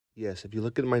Yes, if you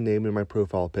look at my name and my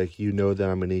profile pic, you know that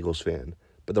I'm an Eagles fan.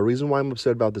 But the reason why I'm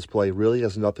upset about this play really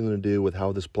has nothing to do with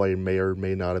how this play may or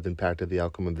may not have impacted the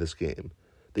outcome of this game.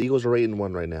 The Eagles are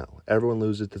 8-1 right now. Everyone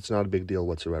loses, it's not a big deal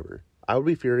whatsoever. I would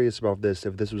be furious about this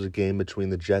if this was a game between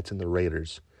the Jets and the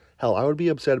Raiders. Hell, I would be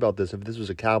upset about this if this was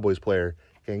a Cowboys player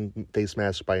getting face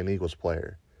masked by an Eagles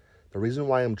player. The reason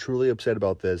why I'm truly upset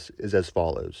about this is as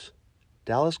follows.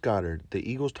 Dallas Goedert, the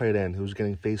Eagles tight end who's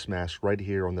getting face masked right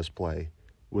here on this play,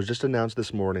 was just announced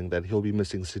this morning that he'll be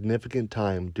missing significant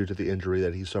time due to the injury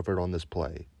that he suffered on this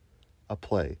play.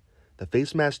 The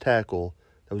face mask tackle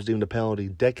that was deemed a penalty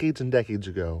decades and decades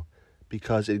ago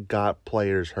because it got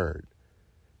players hurt.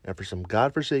 And for some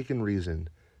godforsaken reason,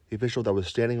 the official that was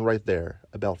standing right there,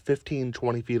 about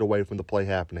 15-20 feet away from the play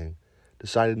happening,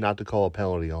 decided not to call a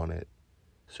penalty on it.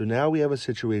 So now we have a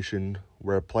situation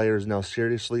where a player is now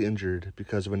seriously injured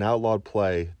because of an outlawed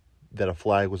play that a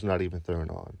flag was not even thrown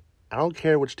on. I don't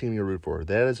care which team you root for.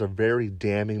 That is a very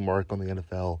damning mark on the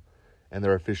NFL and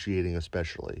their officiating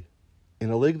especially. In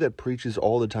a league that preaches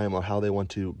all the time on how they want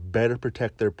to better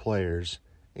protect their players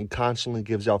and constantly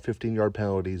gives out 15-yard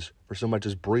penalties for so much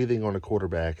as breathing on a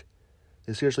quarterback,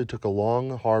 they seriously took a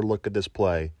long, hard look at this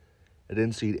play and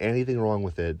didn't see anything wrong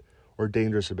with it or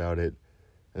dangerous about it,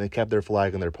 and they kept their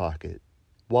flag in their pocket.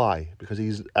 Why? Because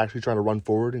he's actually trying to run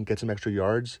forward and get some extra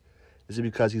yards? Is it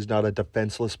because he's not a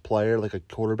defenseless player like a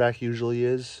quarterback usually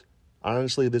is?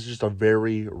 Honestly, this is just a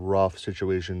very rough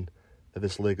situation that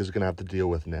this league is going to have to deal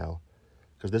with now.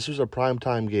 Because this was a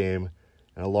primetime game,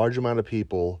 and a large amount of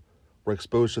people were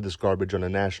exposed to this garbage on a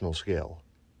national scale.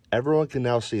 Everyone can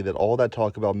now see that all that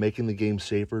talk about making the game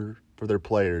safer for their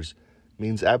players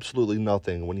means absolutely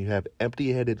nothing when you have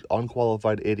empty-headed,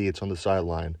 unqualified idiots on the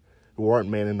sideline who aren't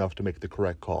man enough to make the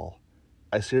correct call.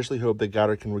 I seriously hope that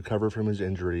Goddard can recover from his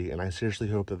injury, and I seriously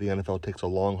hope that the NFL takes a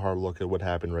long, hard look at what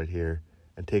happened right here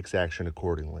and takes action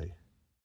accordingly.